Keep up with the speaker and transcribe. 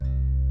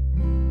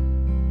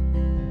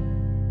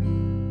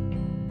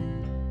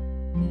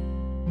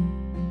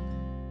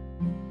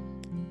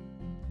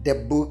The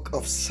book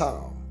of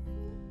Psalm,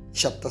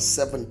 chapter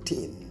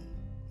 17,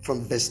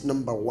 from verse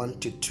number 1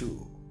 to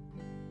 2.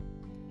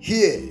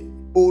 Hear,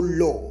 O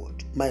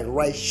Lord, my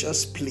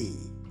righteous plea.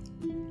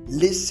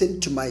 Listen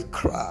to my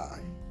cry.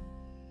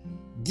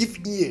 Give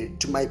ear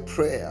to my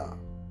prayer.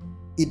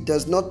 It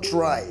does not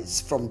rise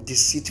from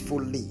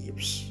deceitful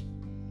lips.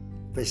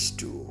 Verse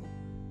 2.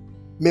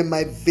 May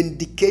my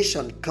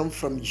vindication come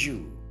from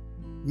you.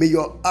 May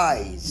your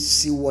eyes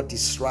see what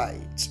is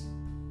right.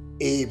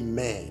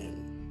 Amen.